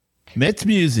Mets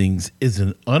Musings is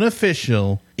an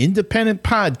unofficial, independent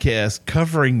podcast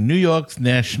covering New York's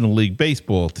National League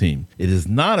Baseball team. It is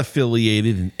not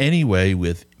affiliated in any way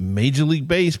with Major League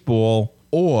Baseball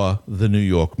or the New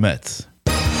York Mets.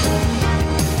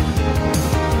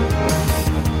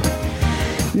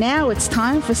 Now it's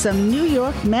time for some New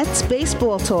York Mets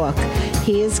baseball talk.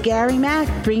 Here's Gary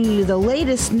Mack bringing you the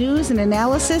latest news and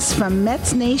analysis from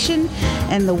Mets Nation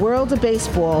and the world of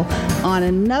baseball on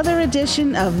another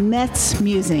edition of Mets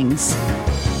Musings.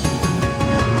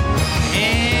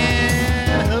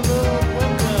 And hello,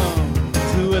 welcome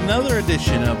to another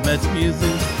edition of Mets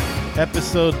Musings,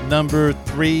 episode number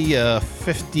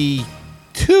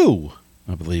 352,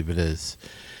 I believe it is.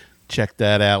 Check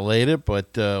that out later,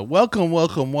 but welcome.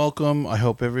 I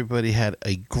hope everybody had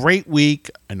a great week.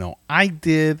 I know I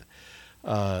did.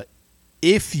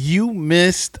 If you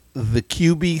missed the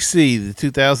QBC, the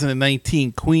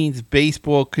 2019 Queens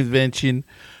Baseball Convention,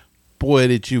 boy,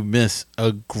 did you miss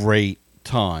a great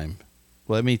time.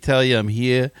 Let me tell you, I'm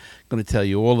here. Going to tell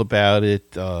you all about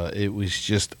it. It was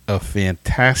just a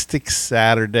fantastic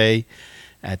Saturday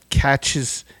at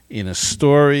Catches in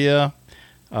Astoria.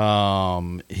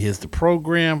 Here's the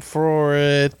program for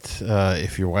it,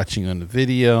 if you're watching on the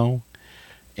video,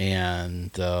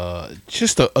 and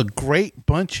just a great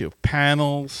bunch of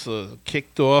panels,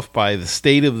 kicked off by the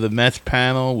State of the Mets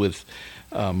panel with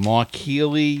Mark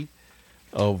Healy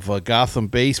of Gotham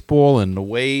Baseball and The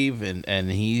Wave,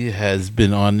 and he has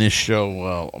been on this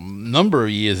show a number of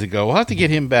years ago. We'll have to get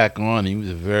him back on. He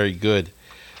was very good.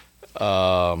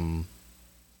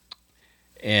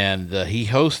 And he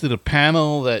hosted a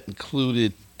panel that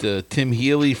included Tim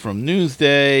Healy from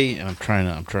Newsday. And I'm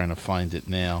trying to find it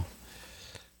now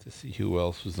to see who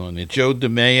else was on there. Joe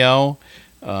DeMayo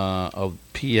of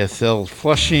PSL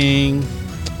Flushing.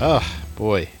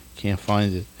 Boy, can't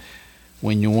find it.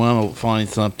 When you want to find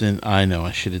something, I know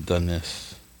I should have done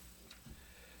this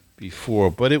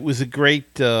before, but it was a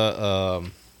great. A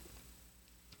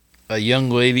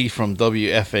young lady from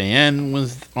WFAN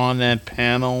was on that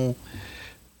panel.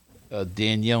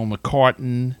 Danielle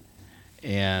McCartan,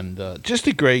 and just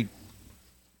a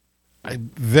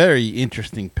very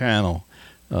interesting panel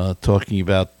talking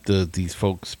about these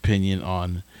folks' opinion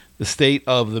on the state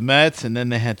of the Mets. And then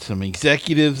they had some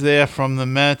executives there from the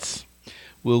Mets.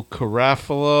 Will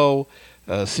Carafalo,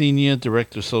 Senior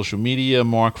Director of Social Media,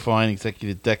 Mark Fine,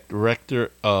 Executive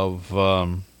Director of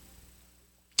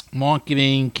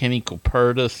Marketing, Kenny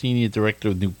Coperta, Senior Director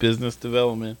of New Business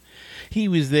Development. He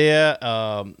was there.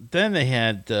 Then they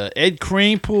had Ed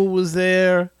Kranepool was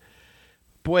there.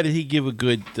 Boy, did he give a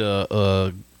good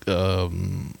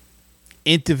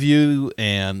interview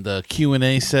and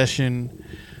Q&A session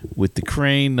with the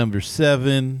Crane, number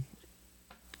 7.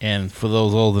 And for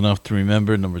those old enough to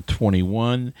remember, number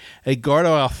 21.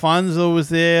 Edgardo Alfonzo was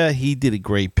there. He did a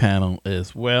great panel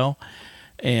as well.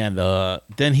 And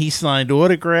then he signed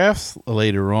autographs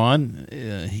later on.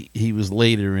 He was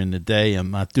later in the day.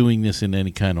 I'm not doing this in any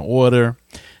kind of order.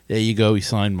 There you go. He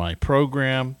signed my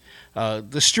program. The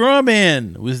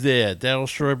Strawman was there. Darryl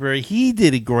Strawberry. He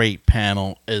did a great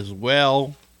panel as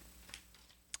well.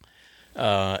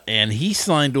 And he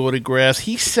signed autographs.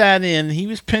 He sat in. He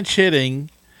was pinch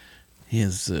hitting.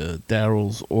 Here's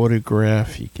Darryl's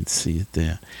autograph. You can see it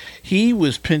there. He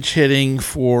was pinch hitting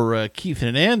for Keith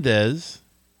Hernandez,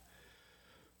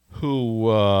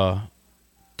 who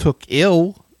took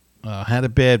ill, had a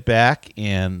bad back,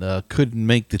 and couldn't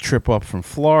make the trip up from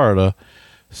Florida.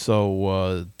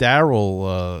 So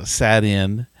Darryl sat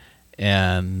in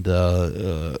and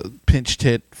pinched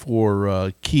hit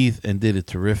for Keith and did a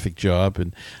terrific job.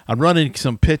 And I'm running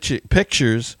some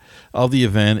pictures of the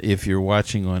event. If you're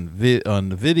watching on the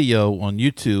video on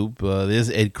YouTube,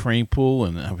 there's Ed Kranepool,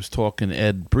 and I was talking to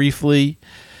Ed briefly.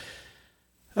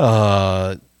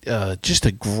 Just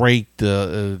a great,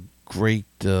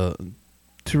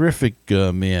 terrific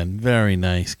man. Very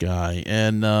nice guy.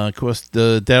 And, of course,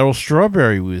 Darryl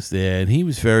Strawberry was there, and he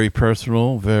was very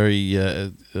personal, very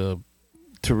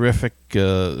terrific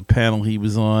panel he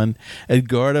was on.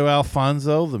 Edgardo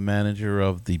Alfonzo, the manager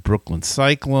of the Brooklyn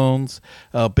Cyclones.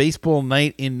 Baseball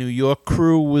Night in New York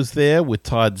crew was there with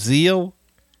Todd Zeal.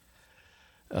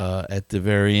 At the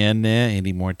very end there,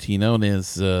 Andy Martino, and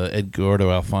there's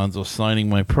Edgardo Alfonzo signing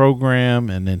my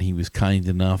program, and then he was kind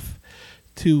enough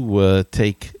to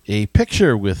take a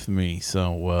picture with me.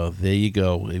 So there you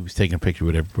go. He was taking a picture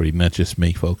with everybody, not just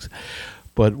me, folks.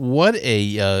 But what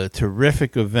a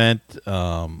terrific event.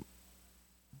 The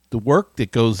work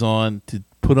that goes on to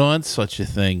put on such a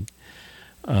thing,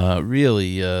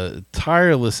 really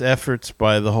tireless efforts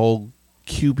by the whole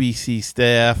QBC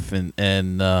staff,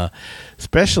 and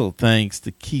special thanks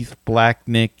to Keith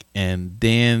Blacknick and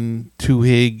Dan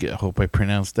Tuhig. I hope I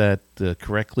pronounced that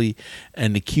correctly,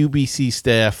 and the QBC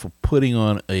staff for putting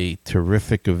on a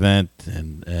terrific event,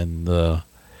 and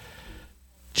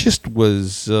just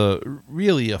was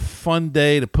really a fun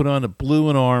day to put on a blue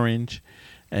and orange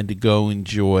and to go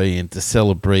enjoy and to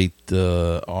celebrate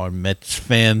our Mets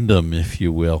fandom, if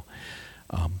you will.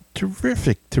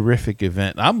 Terrific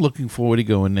event. I'm looking forward to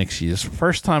going next year. It's the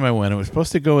first time I went. I was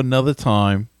supposed to go another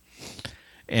time,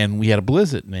 and we had a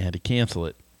blizzard, and they had to cancel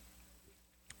it.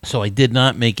 So I did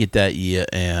not make it that year,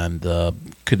 and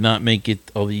could not make it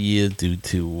other year due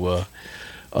to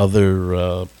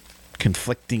other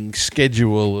conflicting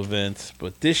schedule events.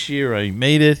 But this year I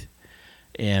made it.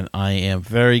 And I am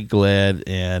very glad,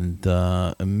 and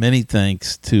many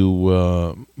thanks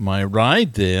to my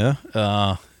ride there.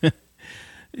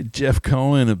 Jeff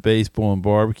Cohen of Baseball and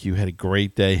Barbecue had a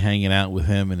great day hanging out with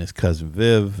him and his cousin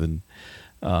Viv, and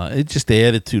it just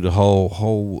added to the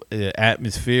whole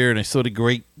atmosphere. And I saw the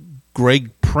great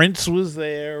Greg Prince was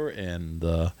there,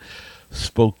 and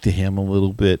spoke to him a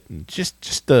little bit, and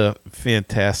just a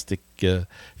fantastic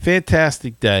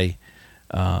day.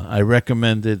 I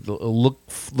recommend it.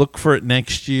 Look for it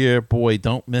next year. Boy,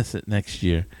 don't miss it next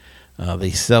year.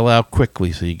 They sell out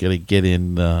quickly, so you got to get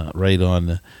in right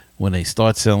on when they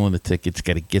start selling the tickets.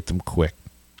 Got to get them quick.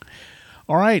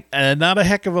 All right, not a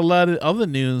heck of a lot of other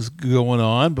news going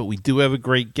on, but we do have a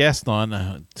great guest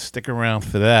on. Stick around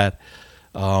for that.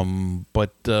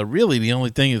 But really, the only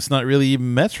thing that's not really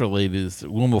even Mets related is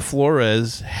Wilmer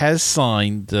Flores has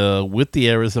signed with the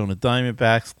Arizona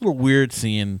Diamondbacks. A little weird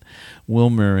seeing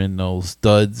Wilmer in those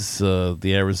duds. The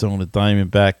Arizona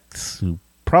Diamondbacks, who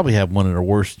probably have one of the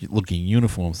worst looking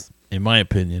uniforms, in my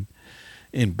opinion,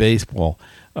 in baseball.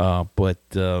 But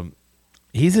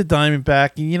he's a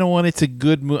Diamondback, and you know what? It's a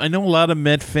good move. I know a lot of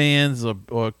Met fans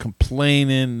are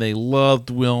complaining. They loved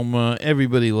Wilmer.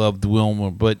 Everybody loved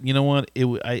Wilmer. But you know what?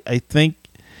 I think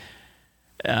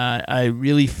I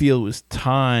really feel it was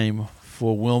time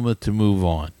for Wilmer to move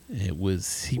on. He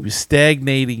was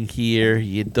stagnating here.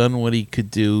 He had done what he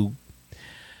could do.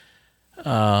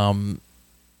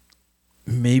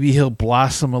 Maybe he'll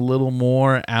blossom a little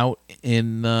more out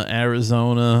in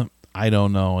Arizona. I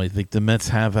don't know. I think the Mets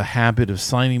have a habit of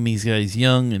signing these guys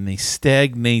young, and they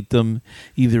stagnate them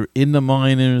either in the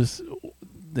minors.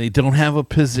 They don't have a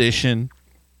position,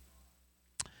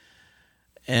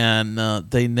 and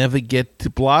they never get to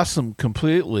blossom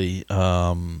completely.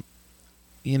 They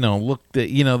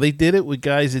did it with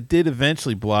guys that did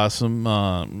eventually blossom.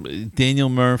 Daniel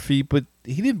Murphy, but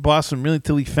he didn't blossom really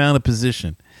until he found a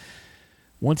position.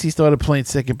 Once he started playing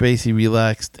second base, he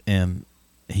relaxed, and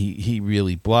he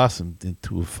really blossomed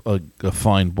into a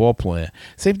fine ball player.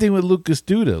 Same thing with Lucas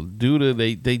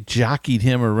Duda. They jockeyed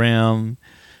him around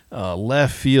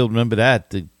left field. Remember that,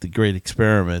 the great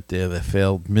experiment there that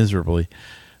failed miserably.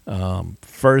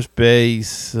 First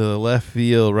base, left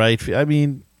field, right field. I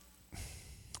mean,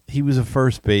 he was a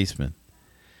first baseman.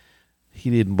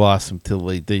 He didn't blossom till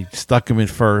they stuck him in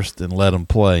first and let him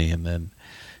play, and then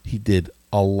he did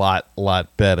a lot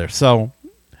better. So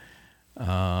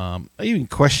I even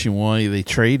question why they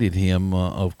traded him.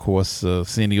 Of course,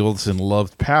 Sandy Alderson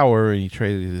loved power, and he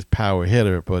traded his power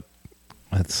hitter, but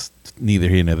that's neither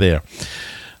here nor there.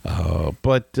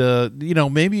 But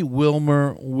maybe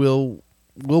Wilmer will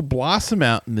blossom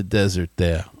out in the desert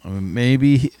there. I mean,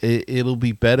 maybe it'll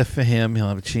be better for him. He'll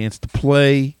have a chance to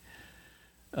play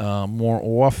more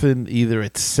often, either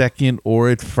at second or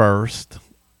at first.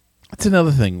 That's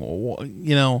another thing.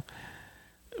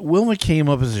 Wilmer came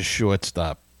up as a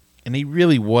shortstop, and he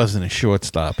really wasn't a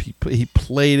shortstop. He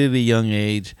played at a young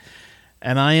age,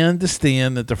 and I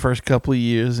understand that the first couple of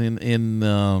years in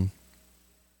the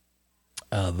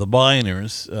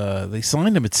minors, they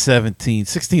signed him at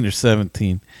 16 or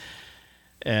 17,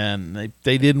 and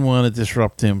they didn't want to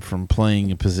disrupt him from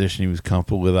playing a position he was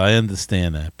comfortable with. I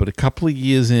understand that. But a couple of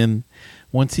years in,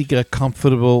 once he got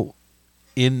comfortable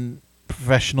in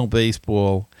professional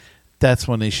baseball, that's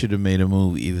when they should have made a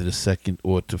move either to second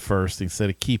or to first instead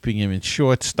of keeping him in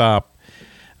shortstop,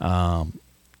 and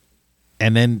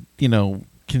then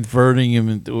converting him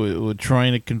into, or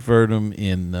trying to convert him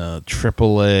in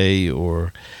AAA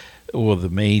or the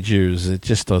majors. It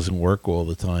just doesn't work all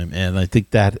the time, and I think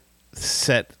that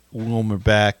set Wilmer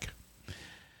back.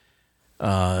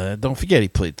 Don't forget, he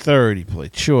played third, he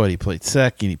played short, he played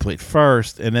second, he played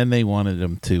first, and then they wanted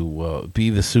him to be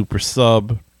the super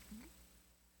sub.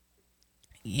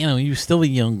 He was still a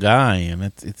young guy, and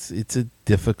it's a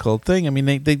difficult thing. I mean,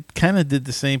 they kind of did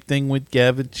the same thing with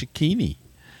Gavin Cecchini.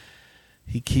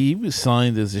 he was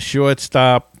signed as a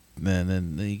shortstop, and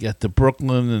then he got to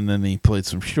Brooklyn, and then he played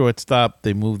some shortstop.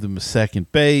 They moved him to second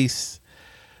base.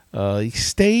 He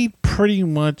stayed pretty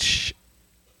much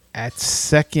at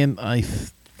second, I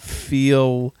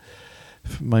feel,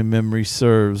 if my memory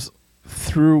serves,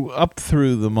 up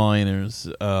through the minors,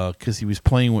 because he was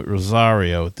playing with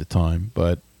Rosario at the time.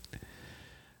 But,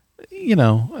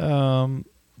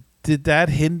 did that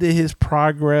hinder his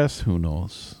progress? Who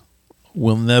knows?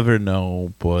 We'll never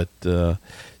know, but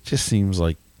just seems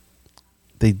like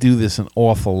they do this an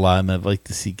awful lot, and I'd like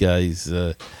to see guys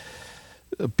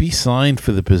be signed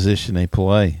for the position they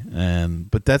play.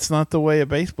 But that's not the way of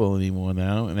baseball anymore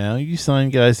now. Now you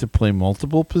sign guys to play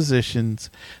multiple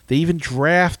positions. They even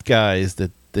draft guys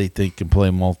that they think can play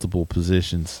multiple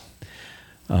positions,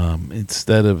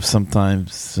 instead of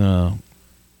sometimes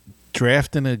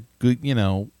drafting a good,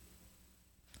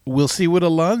 we'll see with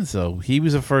Alonso. He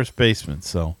was a first baseman,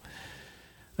 so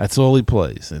that's all he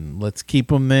plays. And let's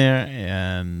keep him there.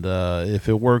 And if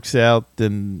it works out,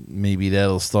 then maybe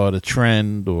that'll start a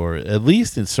trend, or at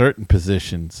least in certain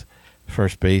positions,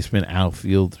 first baseman,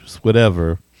 outfielders,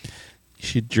 whatever. You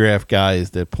should draft guys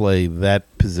that play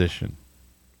that position.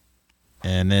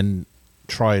 And then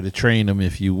try to train them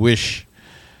if you wish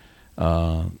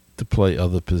to play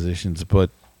other positions.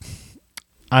 But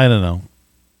I don't know.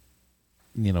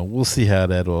 We'll see how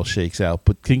that all shakes out.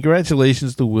 But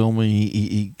congratulations to Wilmer.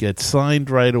 He gets signed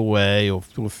right away, or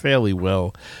fairly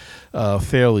well,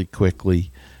 fairly quickly.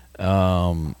 He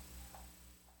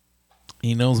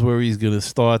knows where he's going to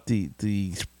start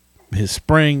his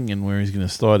spring and where he's going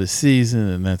to start his season,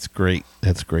 and that's great.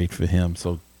 That's great for him.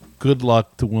 So good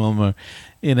luck to Wilmer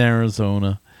in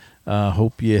Arizona.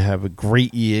 Hope you have a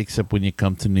great year, except when you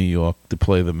come to New York to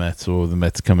play the Mets, or the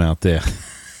Mets come out there.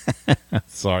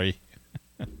 Sorry.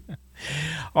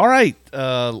 All right,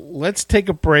 let's take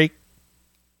a break,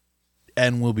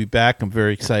 and we'll be back. I'm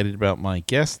very excited about my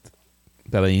guest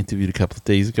that I interviewed a couple of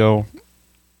days ago.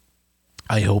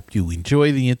 I hope you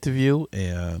enjoy the interview,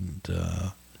 and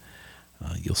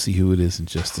you'll see who it is in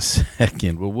just a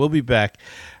second. But we'll be back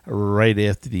right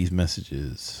after these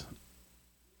messages.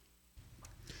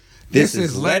 This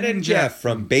is Len and Jeff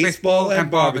from Baseball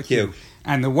and Barbecue.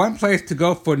 And the one place to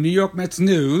go for New York Mets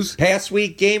news, past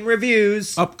week game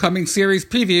reviews, upcoming series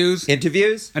previews,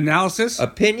 interviews, analysis,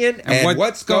 opinion, and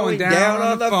what's going down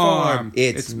on the farm.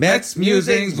 It's Mets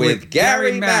Musings with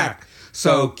Gary Mack.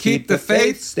 So keep the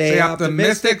faith, stay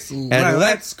optimistic, and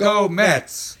let's go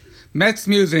Mets. Mets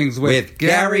Musings with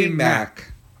Gary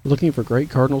Mack. Looking for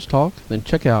great Cardinals talk? Then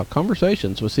check out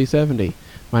Conversations with C70.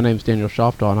 My name's Daniel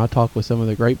Shoftaw, and I talk with some of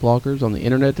the great bloggers on the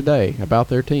internet today about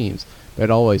their teams. But it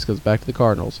always goes back to the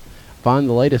Cardinals. Find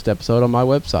the latest episode on my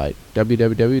website,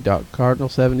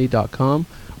 www.cardinal70.com,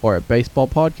 or at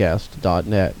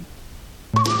baseballpodcast.net.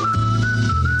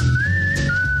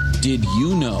 Did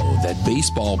you know that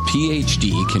Baseball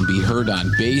PhD can be heard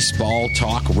on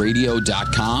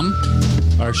baseballtalkradio.com?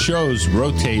 Our shows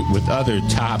rotate with other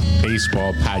top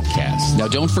baseball podcasts. Now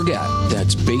don't forget,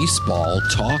 that's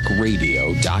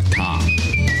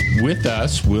baseballtalkradio.com. With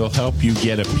us, we'll help you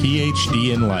get a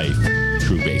PhD in life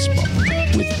through baseball.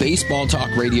 With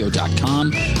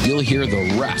baseballtalkradio.com, you'll hear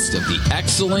the rest of the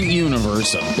excellent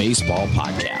universe of baseball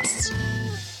podcasts.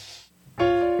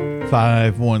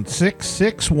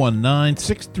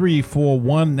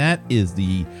 516-619-6341. That is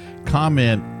the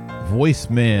comment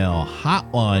voicemail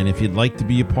hotline if you'd like to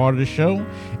be a part of the show,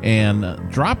 and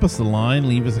drop us a line,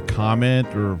 leave us a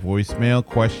comment or a voicemail,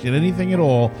 question, anything at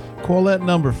all. Call that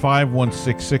number,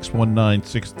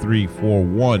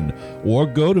 516-619-6341, or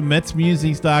go to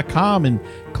metsmusings.com and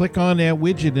click on that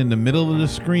widget in the middle of the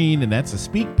screen, and that's a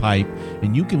speak pipe,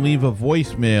 and you can leave a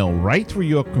voicemail right through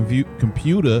your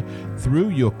computer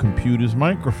through your computer's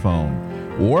microphone.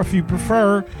 Or if you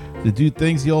prefer to do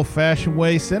things the old-fashioned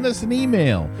way, send us an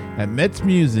email at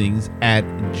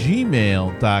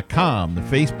metsmusings@gmail.com. The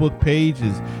Facebook page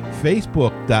is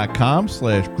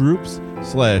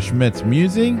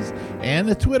facebook.com/groups/metsmusings, and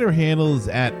the Twitter handle is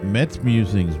at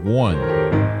metsmusings1.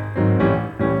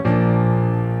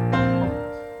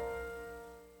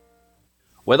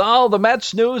 With all the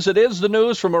Mets news, it is the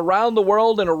news from around the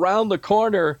world and around the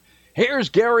corner. Here's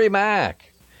Gary Mack.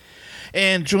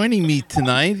 And joining me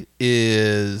tonight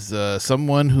is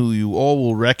someone who you all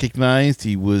will recognize.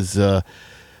 He was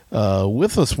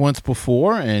with us once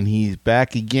before, and he's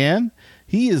back again.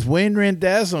 He is Wayne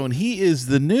Randazzo, and he is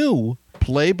the new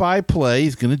play-by-play.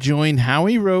 He's going to join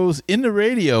Howie Rose in the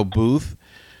radio booth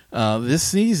this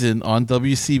season on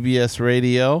WCBS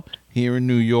Radio here in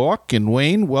New York. And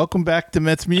Wayne, welcome back to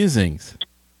Mets Musings.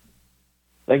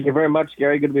 Thank you very much,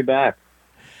 Gary. Good to be back.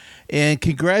 And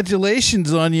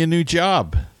congratulations on your new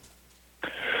job.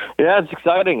 Yeah, it's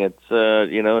exciting. It's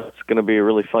it's going to be a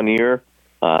really fun year.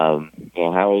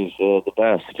 Howie's the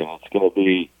best, and it's going to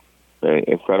be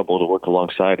incredible to work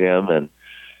alongside him and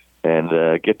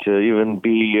get to even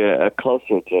be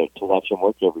closer to watch him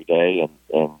work every day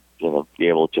and be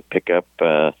able to pick up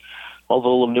all the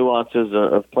little nuances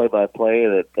of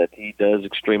play-by-play that he does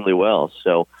extremely well.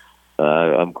 So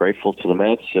I'm grateful to the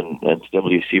Mets and to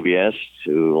WCBS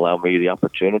to allow me the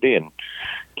opportunity, and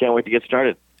can't wait to get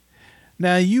started.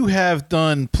 Now, you have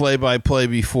done play-by-play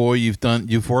before.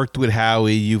 You've worked with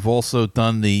Howie. You've also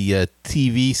done the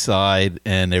TV side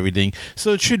and everything.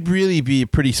 So it should really be a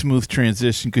pretty smooth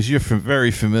transition because you're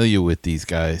very familiar with these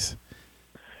guys.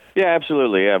 Yeah,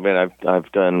 absolutely. I mean,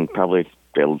 I've done probably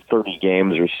 30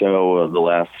 games or so of the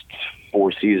last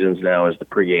 4 seasons now as the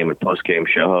pregame and postgame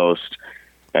show host.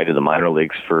 I did the minor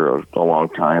leagues for a long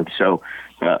time, so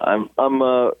I'm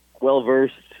a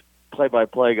well-versed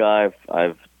play-by-play guy.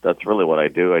 That's really what I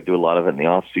do. I do a lot of it in the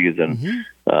off season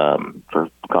for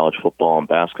college football and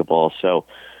basketball. So,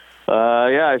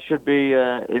 it should be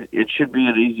it should be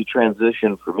an easy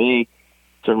transition for me.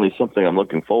 Certainly something I'm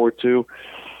looking forward to,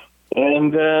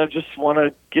 and just want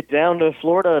to get down to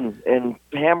Florida and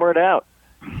hammer it out.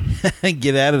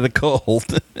 Get out of the cold.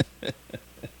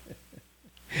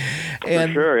 For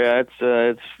sure, yeah,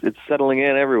 it's settling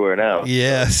in everywhere now.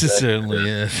 Yes, it certainly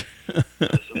is.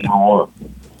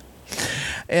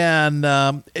 And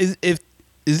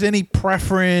is any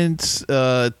preference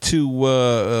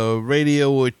to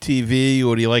radio or TV,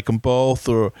 or do you like them both,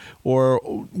 or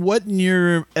what in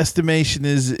your estimation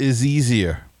is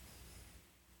easier?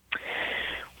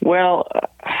 Well,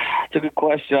 it's a good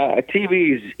question.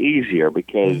 TV is easier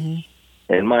because,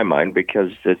 in my mind,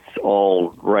 because it's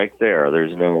all right there.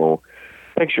 There's no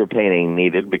picture painting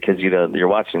needed because you're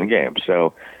watching the game.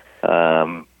 So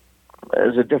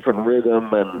there's a different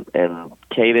rhythm and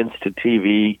cadence to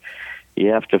TV. You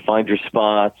have to find your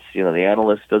spots. The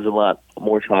analyst does a lot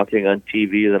more talking on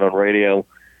TV than on radio.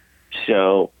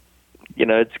 So,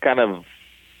 it's kind of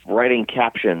writing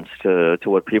captions to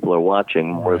what people are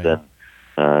watching more than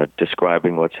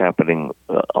describing what's happening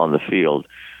on the field.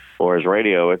 Whereas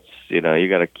radio, it's, you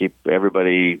got to keep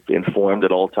everybody informed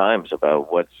at all times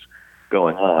about what's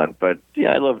going on. But,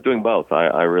 I love doing both.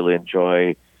 I really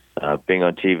enjoy being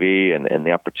on TV and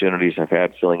the opportunities I've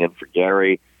had filling in for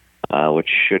Gary, which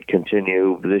should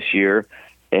continue this year.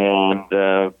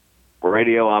 And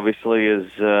radio, obviously,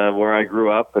 is where I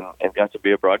grew up and got to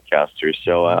be a broadcaster.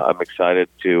 So I'm excited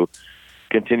to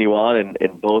continue on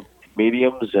in both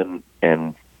mediums and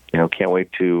can't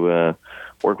wait to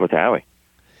work with Howie.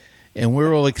 And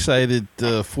we're all excited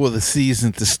for the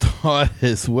season to start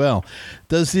as well.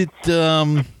 Does it...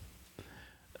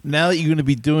 now that you're going to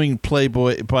be doing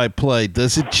play-by-play,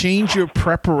 does it change your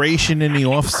preparation in the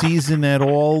off-season at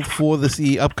all for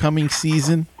the upcoming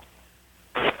season?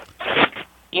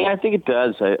 Yeah, I think it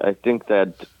does. I think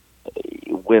that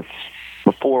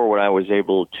before when I was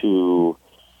able to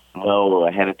know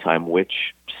ahead of time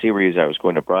which series I was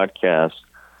going to broadcast,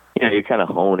 you kind of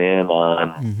hone in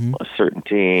on a certain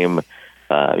team.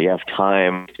 You have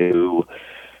time to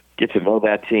get to know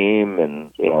that team.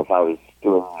 And, if I was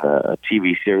doing a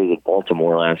TV series in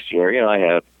Baltimore last year, I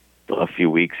had a few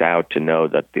weeks out to know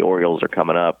that the Orioles are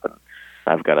coming up, and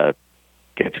I've got to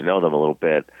get to know them a little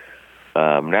bit.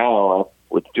 Now,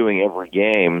 with doing every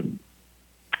game,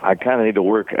 I kind of need to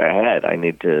work ahead. I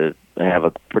need to have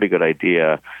a pretty good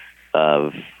idea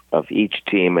of each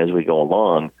team as we go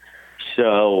along.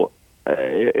 So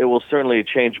it will certainly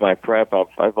change my prep.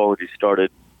 I've already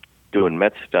started doing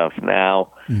Mets stuff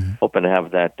now, hoping to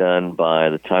have that done by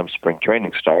the time spring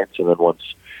training starts. And then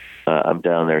once I'm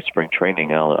down there at spring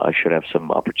training, I should have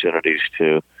some opportunities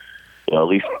to at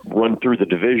least run through the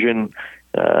division,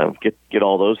 get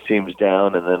all those teams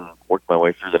down, and then work my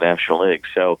way through the National League.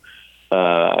 So,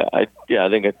 I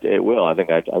think it will. I think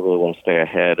I really want to stay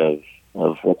ahead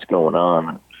of what's going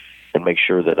on and make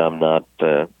sure that I'm not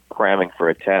cramming for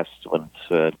a test when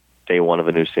it's day one of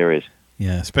a new series.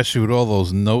 Yeah, especially with all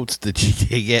those notes that you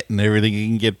get and everything, it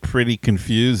can get pretty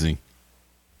confusing.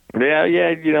 Yeah,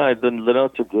 the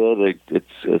notes are good. It's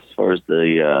as far as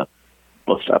the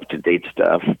most up to date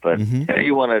stuff, but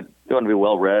you want to be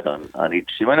well read on each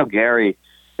team. I know Gary.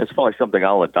 It's probably something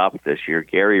I'll adopt this year.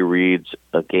 Gary reads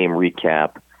a game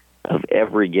recap of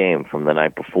every game from the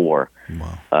night before,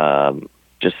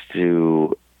 just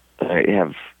to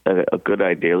have a good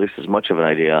idea, at least as much of an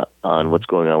idea on what's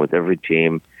going on with every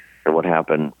team and what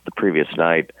happened the previous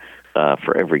night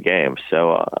for every game.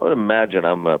 So I would imagine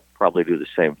I'm going to probably do the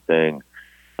same thing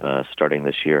starting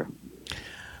this year.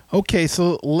 Okay,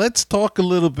 so let's talk a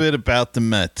little bit about the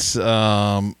Mets.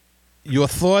 Your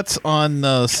thoughts on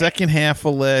the second half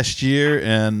of last year,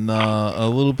 and a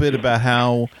little bit about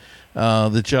how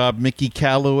the job Mickey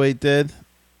Callaway did.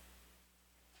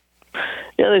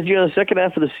 Yeah, the second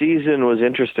half of the season was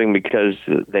interesting because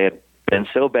they had been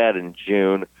so bad in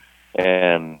June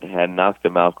and had knocked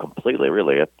them out completely,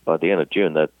 really, by the end of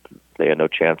June, that they had no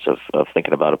chance of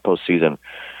thinking about a postseason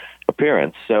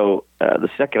appearance. So the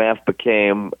second half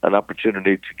became an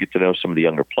opportunity to get to know some of the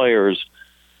younger players,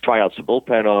 try out some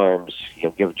bullpen arms,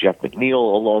 give Jeff McNeil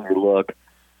a longer look.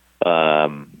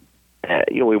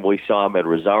 We saw him at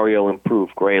Rosario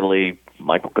improve greatly.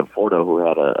 Michael Conforto, who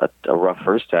had a rough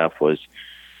first half, was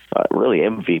really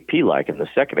MVP-like in the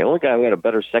second. The only guy who had a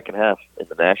better second half in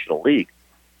the National League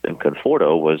than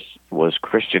Conforto was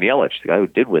Christian Yelich, the guy who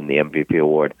did win the MVP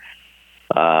award.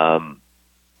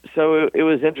 So it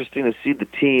was interesting to see the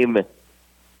team,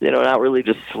 not really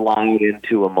just slide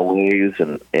into a malaise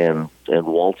and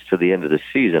waltz to the end of the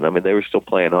season. I mean, they were still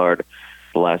playing hard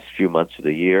the last few months of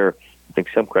the year. I think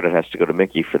some credit has to go to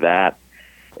Mickey for that.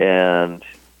 And,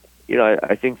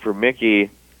 I think for Mickey,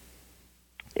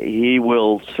 he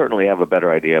will certainly have a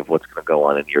better idea of what's going to go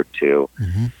on in year two.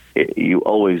 Mm-hmm. You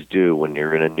always do when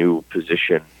you're in a new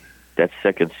position. That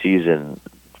second season,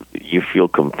 you feel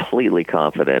completely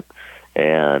confident,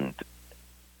 and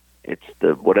it's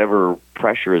whatever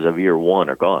pressures of year one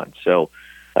are gone. So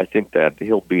I think that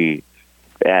he'll be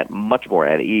much more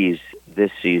at ease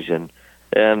this season.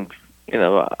 And,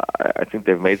 I think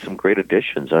they've made some great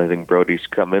additions. I think Brody's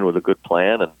come in with a good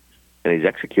plan, and he's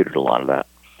executed a lot of that.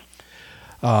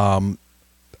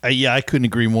 I couldn't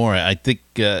agree more. I think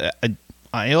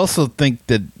I also think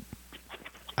that,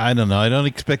 I don't know, I don't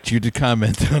expect you to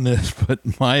comment on this, but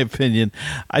in my opinion,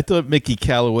 I thought Mickey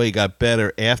Callaway got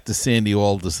better after Sandy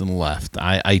Alderson left.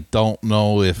 I don't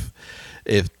know if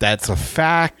that's a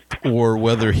fact or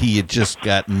whether he had just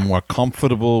gotten more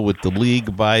comfortable with the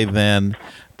league by then,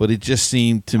 but it just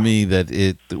seemed to me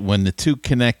that when the two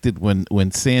connected,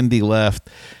 when Sandy left,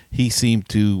 he seemed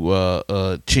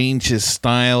to change his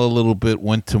style a little bit,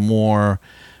 went to more.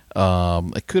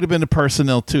 It could have been the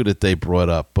personnel, too, that they brought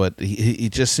up, but he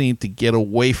just seemed to get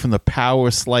away from the power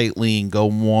slightly and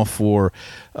go more for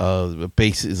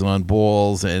bases on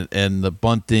balls and the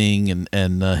bunting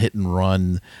and hit and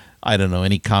run. I don't know.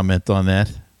 Any comment on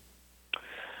that?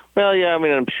 Well, yeah, I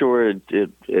mean, I'm sure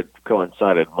it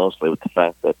coincided mostly with the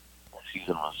fact that the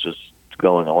season was just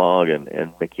going along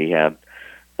and Mickey had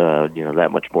that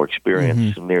much more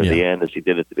experience near the end as he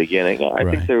did at the beginning. I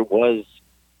think there was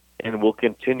and will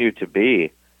continue to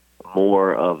be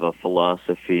more of a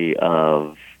philosophy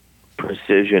of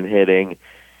precision hitting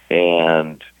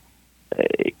and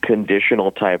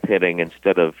conditional type hitting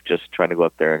instead of just trying to go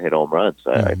up there and hit home runs.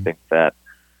 I think that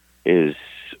is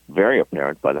very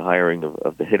apparent by the hiring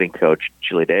of the hitting coach,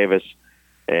 Chili Davis,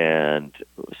 and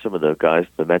some of the guys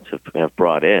the Mets have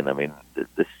brought in. I mean,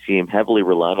 this team heavily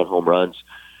relied on home runs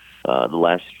the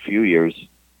last few years,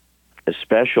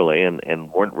 especially,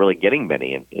 and weren't really getting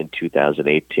many in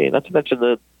 2018. Not to mention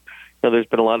that there's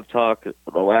been a lot of talk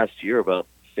the last year about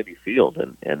Citi Field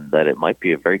and that it might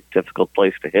be a very difficult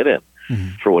place to hit in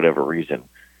for whatever reason.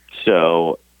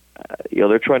 So,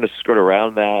 they're trying to skirt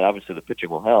around that. Obviously, the pitching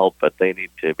will help, but they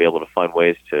need to be able to find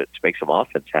ways to make some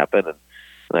offense happen. And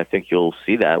I think you'll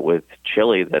see that with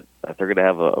Chile, that they're going to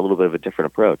have a little bit of a different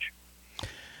approach.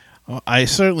 Well, I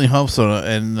certainly hope so.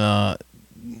 And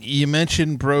you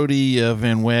mentioned Brodie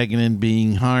Van Wagenen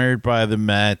being hired by the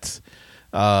Mets.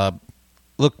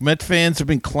 Look, Met fans have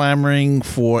been clamoring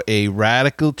for a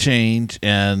radical change,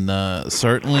 and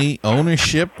certainly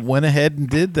ownership went ahead and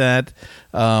did that.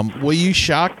 Were you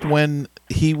shocked when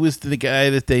he was the guy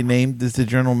that they named as the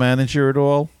general manager at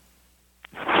all?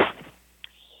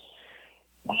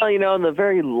 Well, on the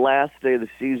very last day of the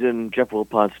season, Jeff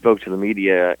Wilpon spoke to the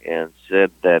media and said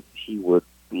that he would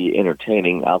be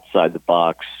entertaining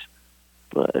outside-the-box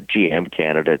GM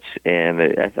candidates, and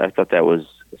I thought that was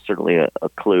certainly a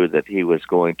clue that he was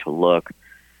going to look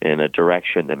in a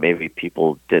direction that maybe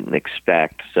people didn't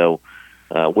expect. So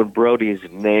when Brodie's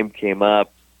name came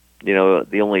up,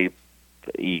 the only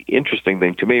interesting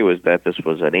thing to me was that this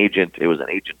was an agent. It was an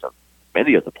agent of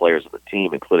many of the players of the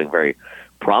team, including very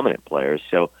prominent players.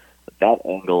 So that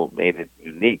angle made it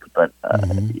unique. But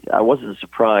I wasn't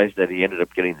surprised that he ended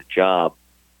up getting the job.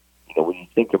 When you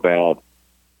think about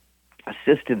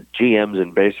assistant GMs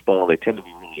in baseball, they tend to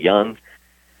be really young.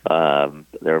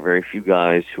 There are very few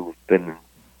guys who've been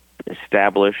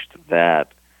established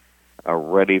that are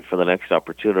ready for the next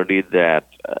opportunity, that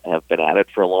have been at it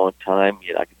for a long time.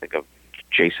 I can think of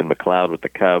Jason McLeod with the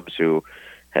Cubs, who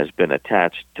has been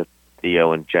attached to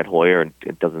Theo and Jed Hoyer, and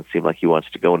it doesn't seem like he wants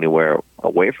to go anywhere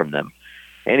away from them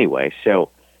anyway. So,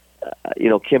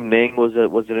 Kim Ning was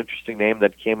an interesting name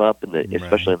that came up,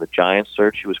 especially in the Giants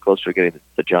search. She was closer to getting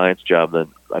the Giants job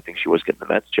than I think she was getting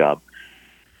the Mets job.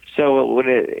 So when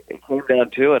it came down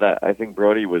to it, I think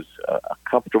Brody was a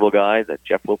comfortable guy that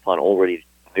Jeff Wilpon already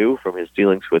knew from his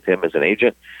dealings with him as an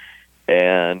agent,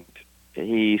 and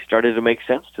he started to make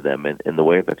sense to them in the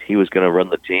way that he was going to run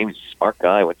the team. He's a smart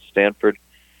guy, went to Stanford,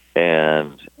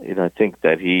 and I think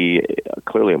that he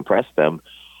clearly impressed them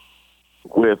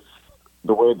with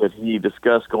the way that he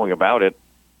discussed going about it.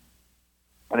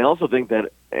 And I also think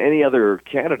that any other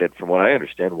candidate, from what I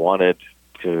understand, wanted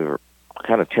to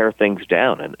kind of tear things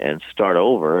down and start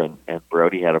over, and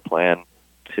Brody had a plan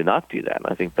to not do that. And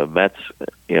I think the Mets,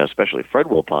 especially Fred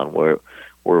Wilpon,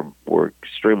 were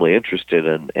extremely interested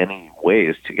in any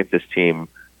ways to get this team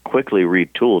quickly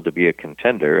retooled to be a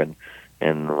contender, and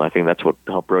I think that's what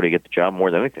helped Brody get the job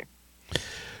more than anything.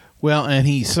 Well, and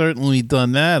he's certainly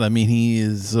done that. I mean, he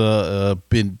has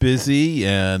been busy,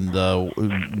 and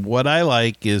what I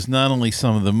like is not only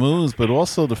some of the moves, but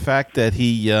also the fact that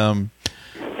he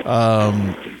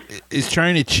is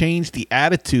trying to change the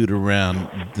attitude around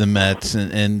the Mets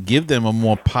and give them a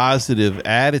more positive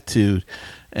attitude.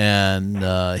 And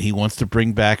he wants to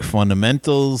bring back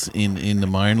fundamentals in the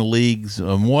minor leagues,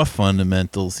 more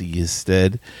fundamentals, he has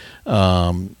said.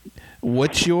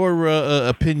 What's your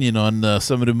opinion on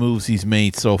some of the moves he's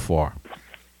made so far?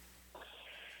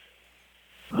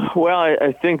 Well,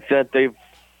 I think that they've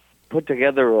put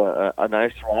together a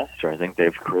nice roster. I think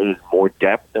they've created more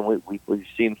depth than we've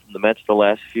seen from the Mets the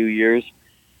last few years.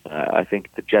 I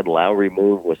think the Jed Lowry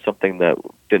move was something that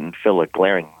didn't fill a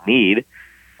glaring need,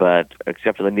 but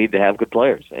except for the need to have good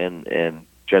players. And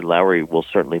Jed Lowry will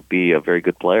certainly be a very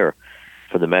good player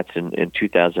for the Mets in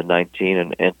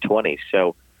 2019 and 20.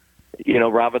 So,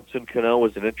 Robinson Cano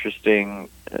was an interesting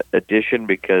addition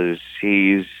because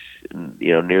he's,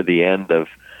 near the end of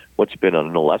what's been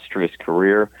an illustrious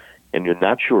career, and you're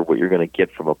not sure what you're going to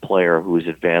get from a player who's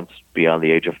advanced beyond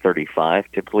the age of 35.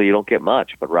 Typically, you don't get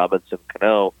much, but Robinson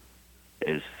Cano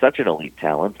is such an elite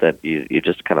talent that you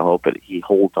just kind of hope that he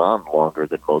holds on longer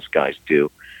than most guys do.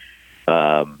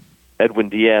 Edwin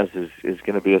Diaz is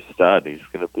going to be a stud. He's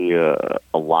going to be a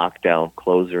lockdown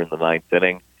closer in the ninth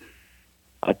inning.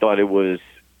 I thought it was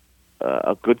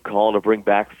a good call to bring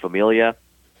back Familia,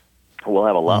 who will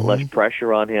have a lot less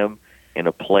pressure on him in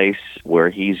a place where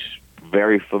he's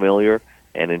very familiar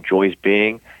and enjoys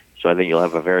being. So I think you'll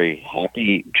have a very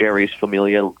happy Jerry's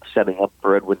Familia setting up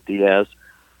for Edwin Diaz.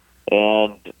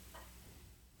 And,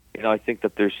 I think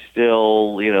that there's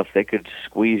still, if they could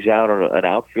squeeze out an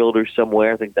outfielder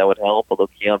somewhere, I think that would help. Although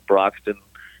Keon Broxton,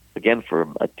 again,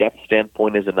 from a depth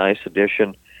standpoint, is a nice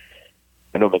addition.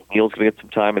 I know McNeil's going to get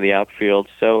some time in the outfield.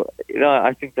 So,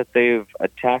 I think that they've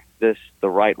attacked this the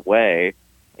right way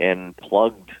and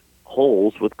plugged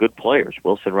holes with good players.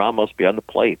 Wilson Ramos behind the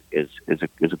plate is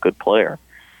a good player.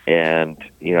 And,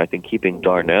 I think keeping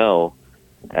Darno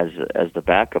as the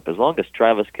backup, as long as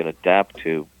Travis can adapt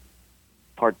to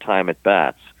part-time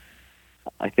at-bats,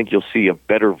 I think you'll see a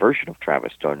better version of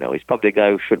Travis Darno. He's probably a guy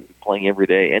who shouldn't be playing every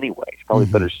day anyway. He's probably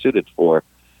better suited for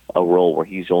a role where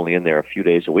he's only in there a few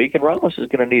days a week, and Ramos is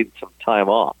going to need some time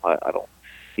off.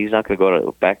 He's not going to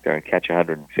go back there and catch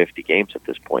 150 games at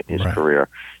this point in his career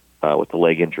with the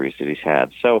leg injuries that he's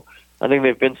had. So I think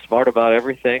they've been smart about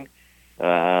everything.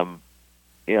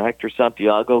 Hector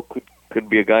Santiago could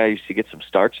be a guy who used to get some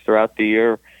starts throughout the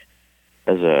year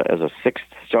as a sixth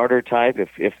starter type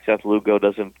if Seth Lugo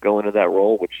doesn't go into that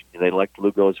role, which they liked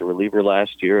Lugo as a reliever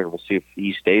last year, and we'll see if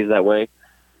he stays that way.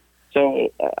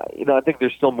 So, I think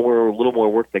there's still a little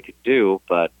more work they could do,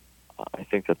 but I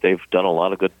think that they've done a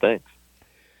lot of good things.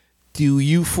 Do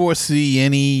you foresee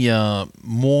any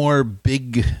more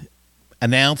big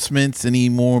announcements, any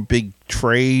more big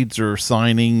trades or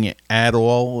signing at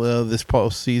all this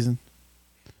postseason?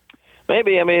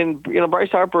 Maybe. I mean,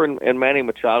 Bryce Harper and Manny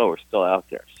Machado are still out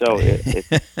there. So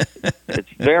it's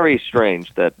very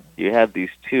strange that you had these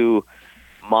two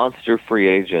monster free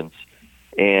agents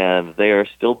and they are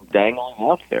still dangling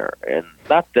out there. And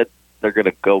not that they're going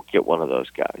to go get one of those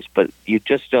guys, but you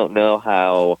just don't know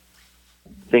how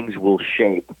things will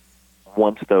shape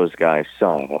once those guys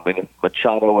sign. I mean, if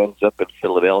Machado ends up in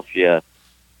Philadelphia,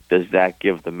 does that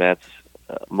give the Mets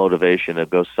motivation to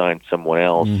go sign someone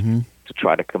else to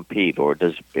try to compete? Or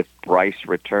if Bryce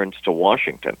returns to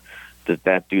Washington, does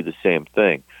that do the same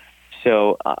thing?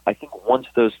 So I think once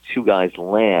those two guys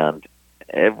land,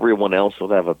 everyone else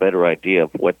will have a better idea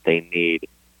of what they need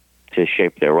to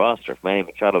shape their roster. If Manny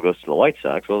Machado goes to the White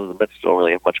Sox, well, the Mets don't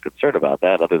really have much concern about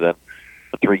that other than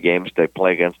the 3 games they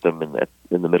play against them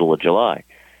in the middle of July.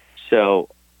 So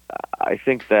I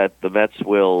think that the Mets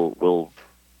will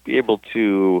be able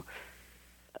to,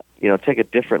 take a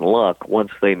different look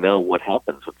once they know what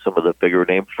happens with some of the bigger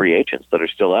name free agents that are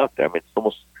still out there. I mean, it's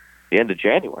almost the end of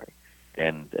January,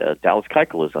 and Dallas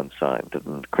Keuchel is unsigned,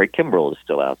 and Craig Kimbrell is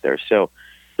still out there. So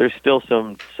there's still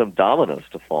some dominoes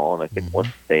to fall, and I think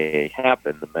once they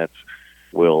happen, the Mets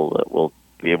will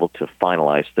be able to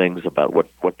finalize things about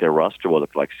what their roster will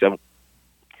look like. So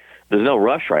there's no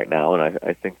rush right now, and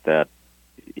I think that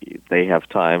they have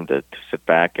time to sit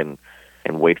back and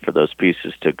wait for those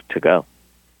pieces to go.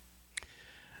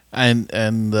 And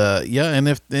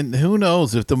who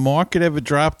knows if the market ever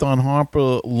dropped on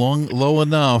Harper low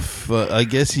enough? I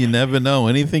guess you never know.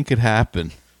 Anything could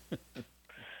happen.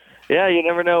 Yeah, you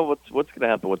never know what's going to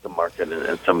happen with the market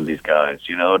and some of these guys.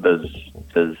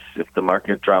 Does if the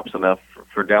market drops enough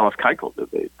for Dallas Keuchel,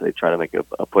 do they try to make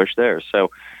a push there?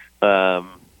 So,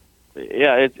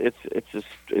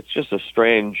 it's just a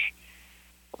strange.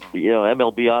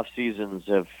 MLB off seasons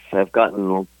have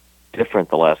gotten different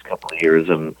the last couple of years,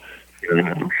 and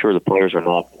I'm sure the players are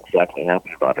not exactly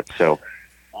happy about it. So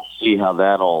we'll see how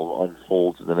that all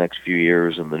unfolds in the next few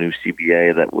years, and the new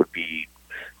CBA that would be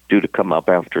due to come up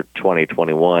after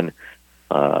 2021.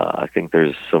 I think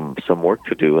there's some work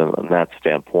to do on that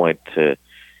standpoint to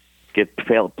get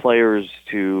players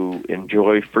to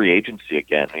enjoy free agency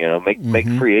again. Make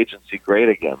free agency great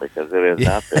again, because it has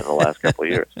not been the last couple of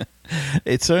years.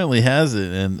 It certainly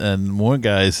hasn't, and more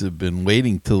guys have been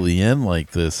waiting till the end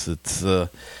like this. It's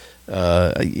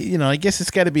I guess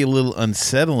it's got to be a little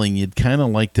unsettling. You'd kind of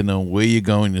like to know where you're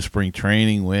going to spring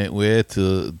training, where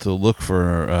to look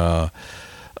for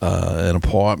an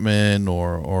apartment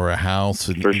or a house.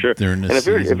 For sure. And if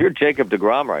you're Jacob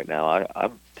deGrom right now,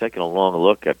 I'm taking a long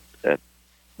look at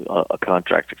a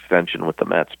contract extension with the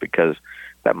Mets, because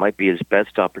that might be his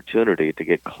best opportunity to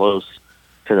get close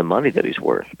to the money that he's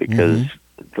worth, because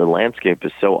the landscape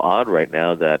is so odd right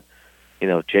now that,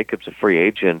 Jacob's a free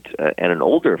agent and an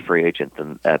older free agent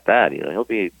than at that. He'll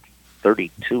be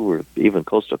 32 or even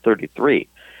close to 33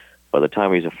 by the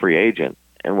time he's a free agent.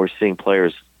 And we're seeing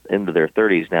players into their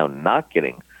 30s now not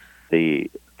getting the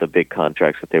big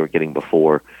contracts that they were getting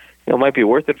before. It might be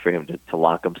worth it for him to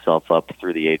lock himself up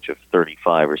through the age of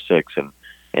 35 or 6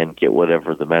 and get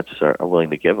whatever the Mets are willing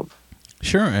to give him.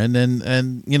 Sure, and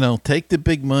then take the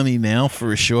big money now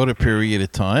for a shorter period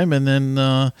of time, and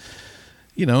then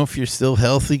if you're still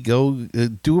healthy, go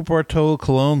do a Bartolo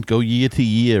Colon, go year to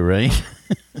year, right?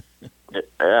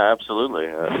 Yeah, absolutely.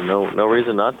 No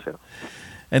reason not to.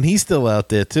 And he's still out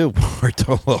there too,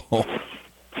 Bartolo.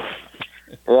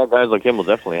 Yeah, guys like him will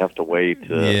definitely have to wait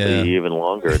even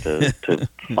longer to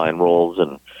find roles,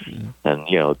 and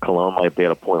Colon might be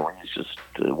at a point where he's just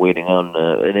waiting on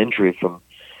an injury from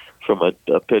a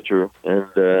pitcher and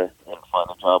find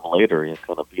a job later. It's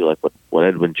going to be like what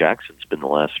Edwin Jackson's been the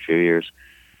last few years.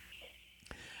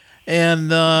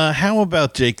 And how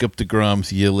about Jacob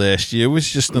deGrom's year last year? It was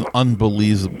just an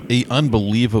unbelievable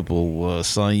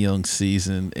Cy Young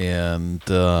season, and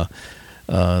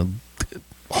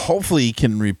hopefully he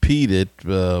can repeat it.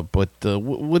 But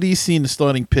what do you see in the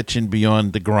starting pitching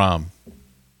beyond deGrom?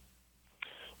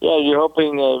 Yeah, you're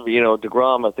hoping,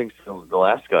 deGrom, I think, is the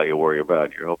last guy you worry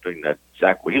about. You're hoping that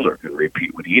Zach Wheeler can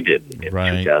repeat what he did in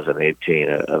 2018,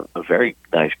 a very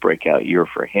nice breakout year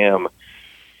for him.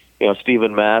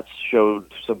 Steven Matz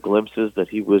showed some glimpses that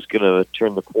he was going to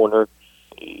turn the corner.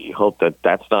 You hope that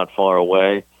that's not far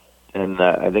away. And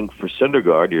I think for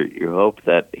Syndergaard, you hope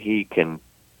that he can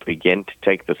begin to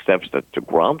take the steps that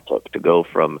deGrom took to go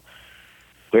from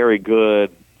very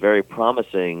good, very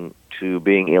promising to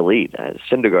being elite.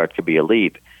 Syndergaard could be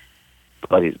elite,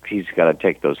 but he's got to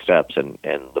take those steps, and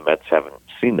the Mets haven't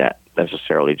seen that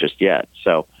necessarily just yet.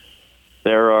 So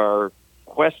there are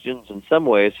questions in some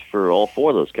ways for all four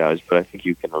of those guys, but I think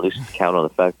you can at least count on the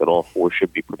fact that all four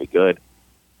should be pretty good,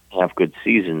 have good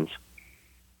seasons.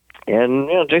 And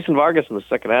Jason Vargas in the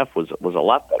second half was a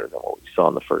lot better than what we saw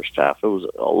in the first half. It was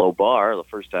a low bar. The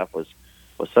first half was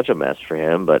such a mess for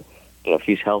him, but if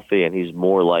he's healthy and he's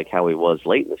more like how he was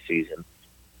late in the season,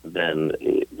 then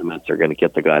the Mets are going to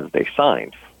get the guy that they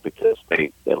signed, because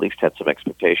they at least had some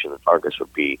expectation that Vargas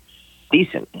would be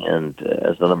decent. And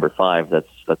as the number 5,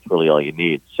 that's really all you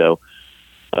need. So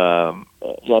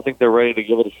I think they're ready to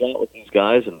give it a shot with these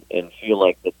guys and feel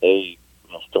like that they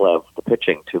still have the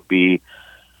pitching to be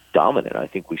dominant. I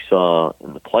think we saw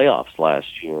in the playoffs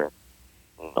last year,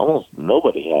 almost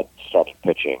nobody had starting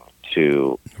pitching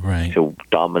to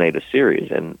dominate a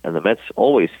series, and the Mets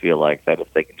always feel like that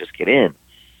if they can just get in,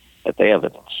 that they have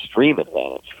an extreme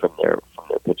advantage from their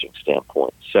pitching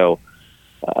standpoint. So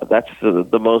That's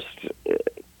the most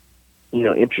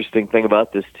interesting thing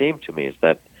about this team to me, is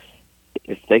that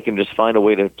if they can just find a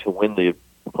way to win the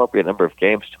appropriate number of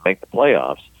games to make the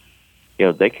playoffs,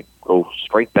 they could go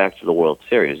straight back to the World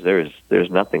Series.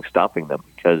 There's nothing stopping them,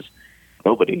 because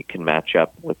nobody can match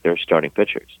up with their starting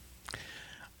pitchers.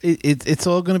 It's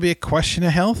all going to be a question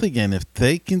of health again. If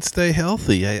they can stay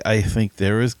healthy, I think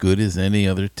they're as good as any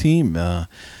other team.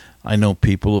 I know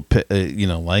people,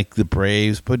 like the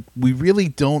Braves, but we really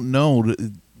don't know.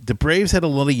 The Braves had a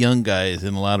lot of young guys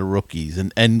and a lot of rookies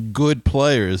and good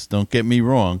players, don't get me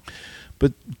wrong.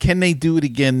 But can they do it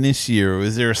again this year, or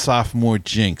is there a sophomore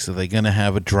jinx? Are they going to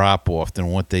have a drop-off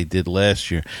than what they did last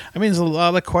year? I mean, there's a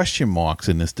lot of question marks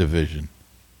in this division.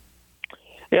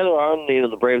 Yeah, there are.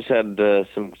 The Braves had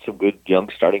some good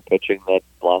young starting pitching that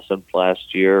blossomed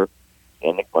last year.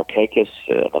 Nick Markakis,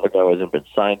 another guy who hasn't been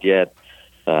signed yet.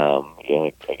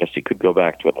 I guess he could go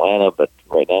back to Atlanta, but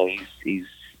right now he's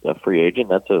a free agent.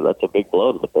 That's a big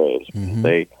blow to the Braves. Mm-hmm.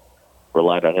 They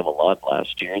relied on him a lot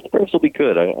last year. The Braves will be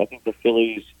good. I think the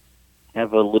Phillies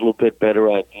have a little bit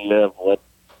better idea of what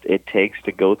it takes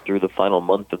to go through the final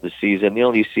month of the season.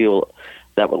 You see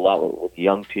that a lot with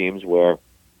young teams, where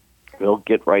they'll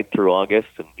get right through August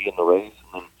and be in the race,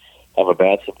 and then have a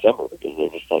bad September because they're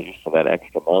just not used to that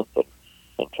extra month and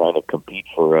trying to compete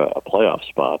for a playoff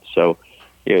spot. So,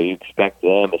 you expect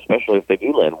them, especially if they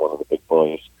do land one of the big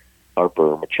boys,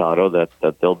 Harper or Machado, that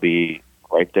they'll be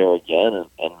right there again.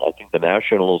 And I think the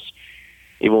Nationals,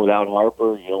 even without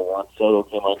Harper, Juan Soto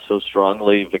came on so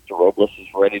strongly. Victor Robles is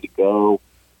ready to go.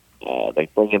 They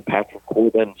bring in Patrick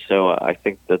Corbin, so I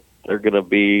think that they're going to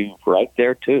be right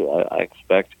there too. I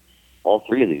expect all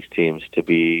three of these teams to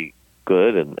be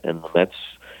good, and the Mets,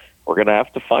 we're going to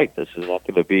have to fight. This is not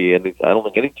going to be I don't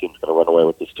think any team's going to run away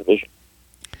with this division.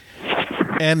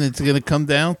 And it's going to come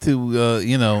down to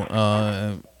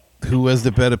who has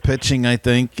the better pitching, I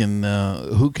think, and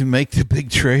who can make the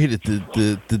big trade at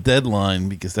the deadline,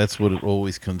 because that's what it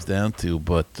always comes down to.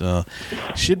 But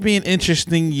should be an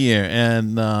interesting year,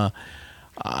 and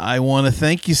I want to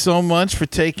thank you so much for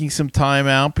taking some time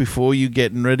out before you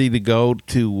getting ready to go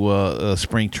to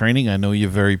spring training. I know you're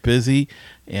very busy,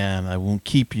 and I won't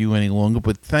keep you any longer,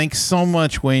 but thanks so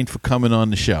much, Wayne, for coming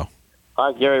on the show. All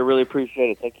right, Gary, I really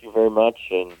appreciate it. Thank you very much,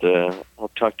 and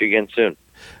I'll talk to you again soon.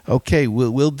 Okay,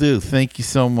 we'll do. Thank you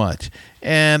so much.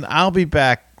 And I'll be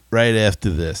back right after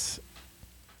this.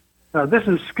 This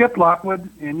is Skip Lockwood,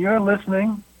 and you're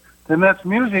listening to Mets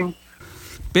Musings.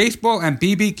 Baseball and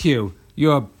BBQ,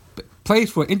 your place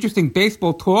for interesting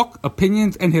baseball talk,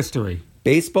 opinions, and history.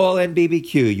 Baseball and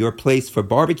BBQ, your place for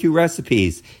barbecue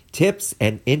recipes, tips,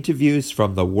 and interviews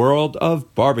from the world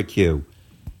of barbecue.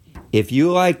 If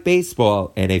you like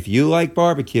baseball and if you like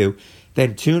barbecue,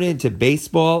 then tune in to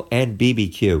Baseball and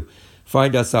BBQ.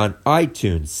 Find us on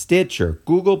iTunes, Stitcher,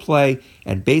 Google Play,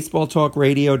 and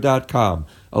BaseballTalkRadio.com,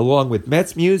 along with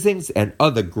Mets Musings and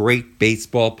other great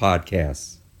baseball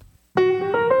podcasts.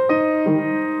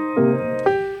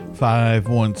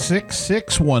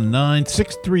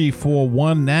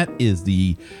 516-619-6341. That is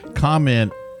the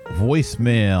comment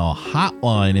voicemail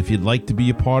hotline if you'd like to be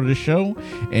a part of the show,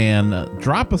 and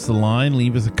drop us a line,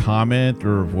 leave us a comment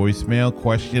or a voicemail,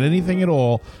 question, anything at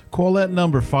all. Call that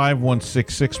number,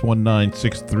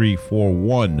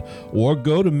 516-619-6341, or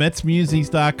go to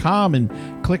MetsMusings.com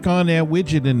and click on that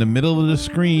widget in the middle of the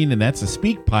screen, and that's a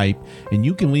speak pipe, and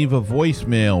you can leave a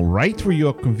voicemail right through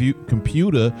your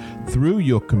computer through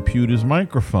your computer's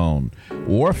microphone.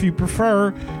 Or if you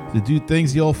prefer to do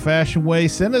things the old-fashioned way,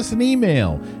 send us an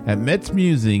email at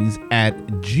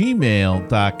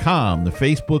metsmusings@gmail.com. The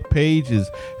Facebook page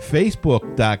is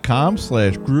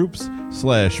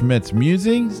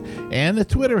facebook.com/groups/MetsMusings, and the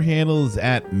Twitter handle is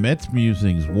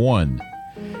 @MetsMusings1.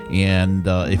 And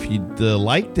if you'd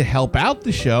like to help out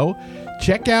the show,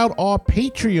 check out our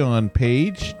Patreon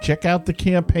page. Check out the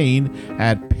campaign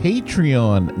at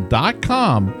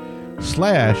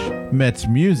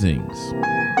patreon.com/MetsMusings.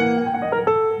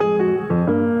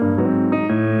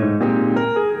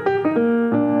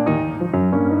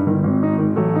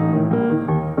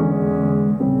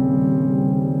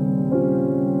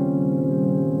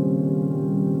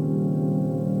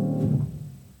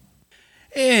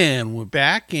 And we're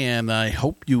back, and I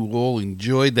hope you all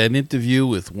enjoyed that interview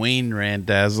with Wayne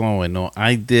Randazzo. I know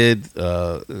I did.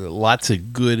 Lots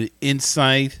of good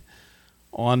insight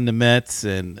on the Mets,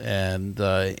 and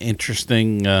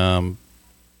interesting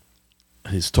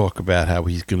his talk about how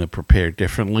he's going to prepare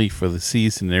differently for the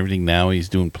season and everything. Now he's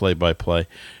doing play-by-play.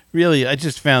 Really, I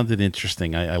just found it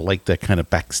interesting. I like that kind of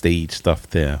backstage stuff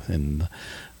there, and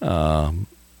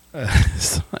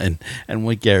and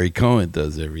what Gary Cohen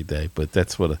does every day. But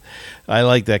that's what I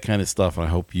like, that kind of stuff. I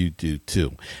hope you do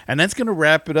too. And that's going to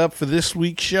wrap it up for this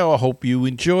week's show. I hope you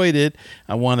enjoyed it.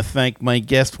 I want to thank my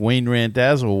guest, Wayne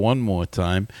Randazzo, one more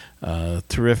time.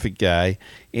 Terrific guy.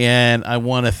 And I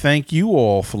want to thank you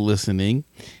all for listening.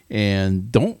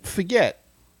 And don't forget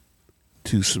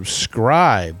to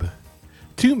subscribe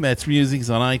to Mets Musings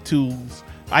on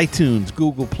iTunes,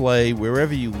 Google Play,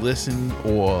 wherever you listen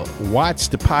or watch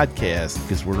the podcast,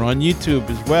 because we're on YouTube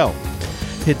as well.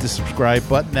 Hit the subscribe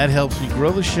button. That helps me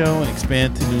grow the show and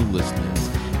expand to new listeners.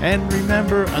 And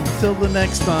remember, until the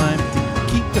next time,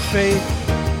 keep the faith,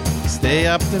 stay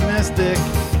optimistic,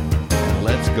 and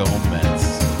let's go Mets.